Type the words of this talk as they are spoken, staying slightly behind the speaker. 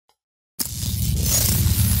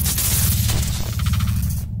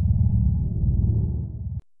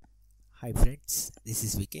This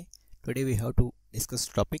is VK. Today we have to discuss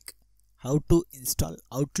topic how to install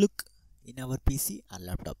Outlook in our PC and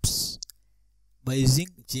laptops by using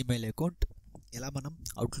Gmail account. ఎలా మనం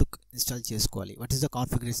Outlook install చేసుకోవాలి, what is the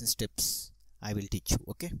configuration steps I will teach you.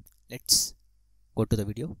 Okay, let's go to the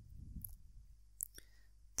video.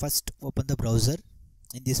 First open the browser.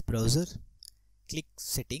 In this browser click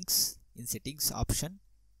settings. In settings option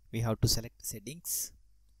we have to select settings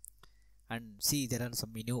and see there are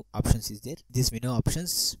some menu options is there. These menu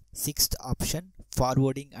options, sixth option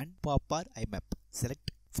forwarding and pop or IMAP. Select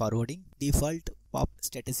forwarding. Default pop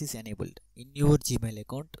status is enabled in your Gmail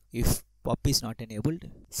account. If pop is not enabled,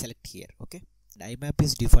 select here. Okay, and IMAP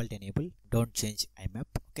is default enabled, don't change IMAP.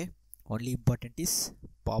 Okay, only important is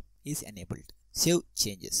pop is enabled. Save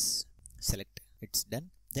changes, select, it's done.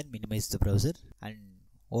 Then minimize the browser and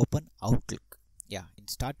open Outlook. Yeah, in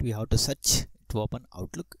start we have to search to open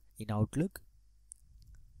Outlook. In Outlook,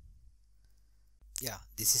 yeah,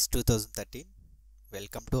 this is 2013.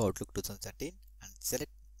 Welcome to Outlook 2013 and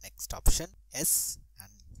select next option S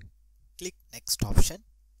and click next option.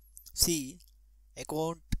 See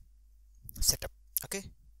account setup. Okay,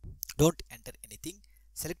 don't enter anything,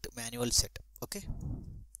 select manual setup. Okay,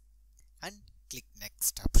 and click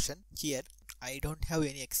next option. Here I don't have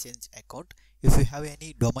any exchange account. If you have any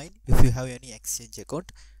domain, if you have any exchange account,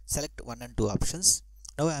 select 1 and 2 options.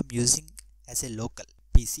 Now I am using as a local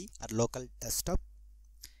PC or local desktop,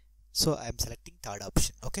 so I am selecting third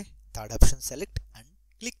option. Okay, third option select and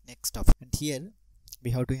click next option. And here we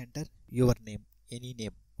have to enter your name, any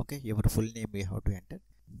name. Okay, your full name we have to enter,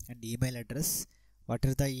 and email address, what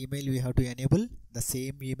is the email we have to enable, the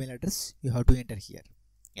same email address you have to enter here.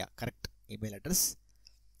 Yeah, correct email address.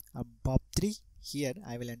 Pop 3, here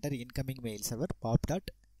I will enter incoming mail server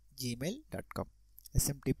pop.gmail.com,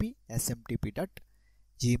 smtp.gmail.com.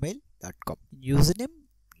 Username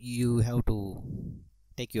you have to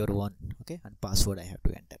take your own. Okay, and password I have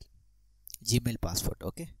to enter Gmail password.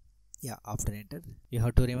 Okay, yeah, after enter you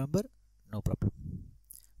have to remember, no problem.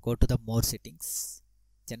 Go to the more settings,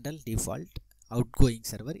 general, default, outgoing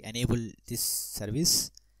server, enable this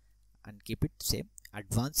service and keep it same.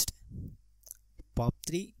 Advanced, pop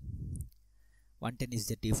 3, 110 is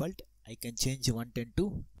the default. I can change 110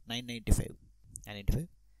 to 995.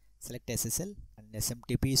 Select SSL and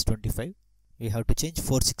SMTP is 25. We have to change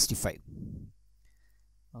 465.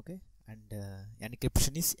 Okay, and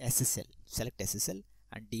encryption is SSL. Select SSL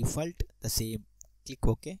and default the same. Click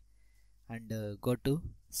OK and go to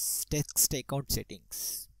text account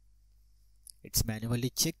settings. It's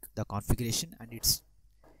manually check the configuration and it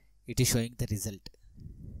is showing the result.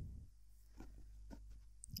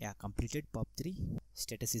 Yeah, completed. Pop 3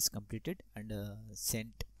 status is completed and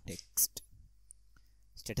sent text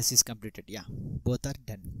status is completed. Yeah, both are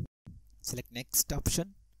done. Select next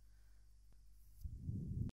option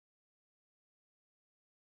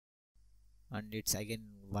and it's again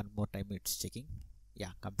one more time it's checking.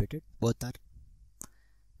 Yeah, completed. Both are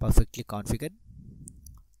perfectly configured.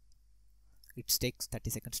 It takes 30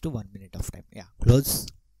 seconds to 1 minute of time. Yeah, close,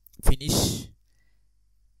 finish.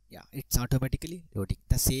 Yeah, it's automatically loading.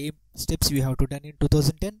 The same steps we have to done in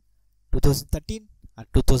 2010, 2013 or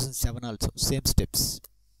 2007 also, same steps.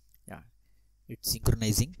 Yeah, it's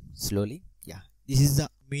synchronizing slowly. Yeah, this is the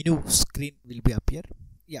menu screen will be appear.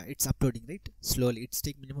 Yeah, it's uploading right slowly. It's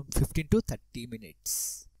take minimum 15 to 30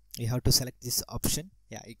 minutes. We have to select this option.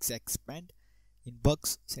 Yeah, it's expand,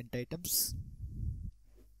 inbox, sent items,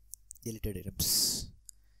 deleted items.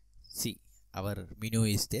 See, our menu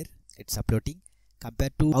is there. It's uploading.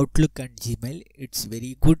 Compared to Outlook and Gmail, it's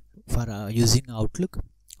very good for using Outlook.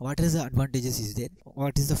 What is the advantages is there,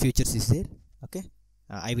 what is the features is there. Okay,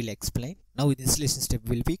 I will explain. Now the installation step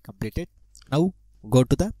will be completed. Now go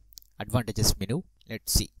to the advantages menu.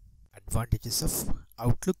 Let's see advantages of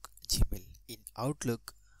Outlook Gmail. In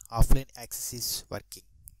Outlook, offline access is working.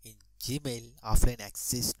 In Gmail, offline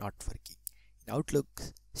access is not working. In Outlook,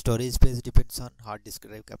 storage space depends on hard disk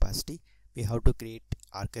drive capacity. We have to create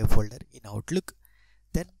archive folder in Outlook.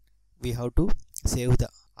 Then we have to save the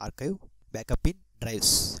archive backup in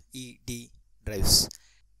drives, ED drives.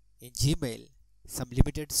 In Gmail, some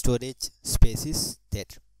limited storage space is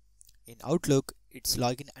there. In Outlook, it's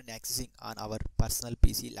login and accessing on our personal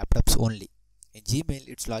PC laptops only. In Gmail,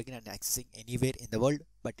 it's login and accessing anywhere in the world,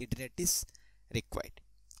 but internet is required.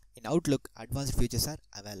 In Outlook, advanced features are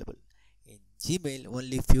available. In Gmail,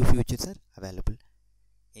 only few features are available.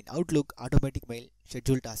 In Outlook, automatic mail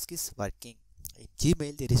scheduled task is working. In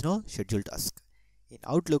Gmail, there is no scheduled task. In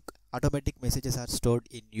Outlook, automatic messages are stored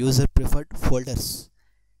in user preferred folders.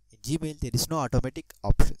 In Gmail, there is no automatic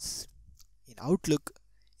options. In Outlook,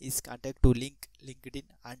 is contact to link, LinkedIn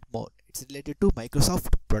and more. It's related to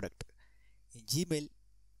Microsoft product. In Gmail,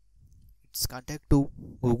 it's contact to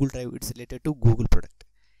Google Drive. It's related to Google product.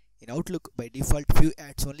 In Outlook, by default, few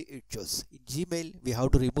ads only it shows. In Gmail, we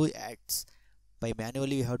have to remove ads. By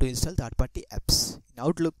manually, we have to install third-party apps. In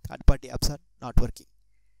Outlook, third-party apps are not working.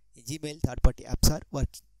 In Gmail, third-party apps are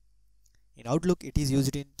working. In Outlook, it is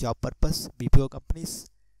used in job purpose. BPO companies,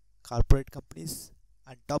 corporate companies,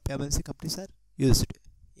 and top MNC companies are used.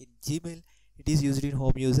 In Gmail, it is used in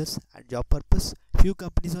home users and job purpose. Few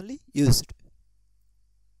companies only used.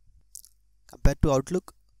 Compared to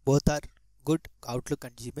Outlook, both are good, Outlook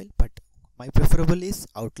and Gmail, but my preferable is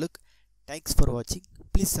Outlook. Thanks for watching.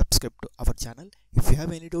 Please subscribe to our channel. If you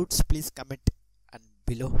have any doubts, please comment and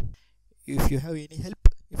below. If you have any help,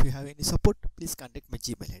 if you have any support, please contact my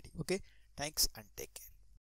Gmail ID. Okay, thanks and take care.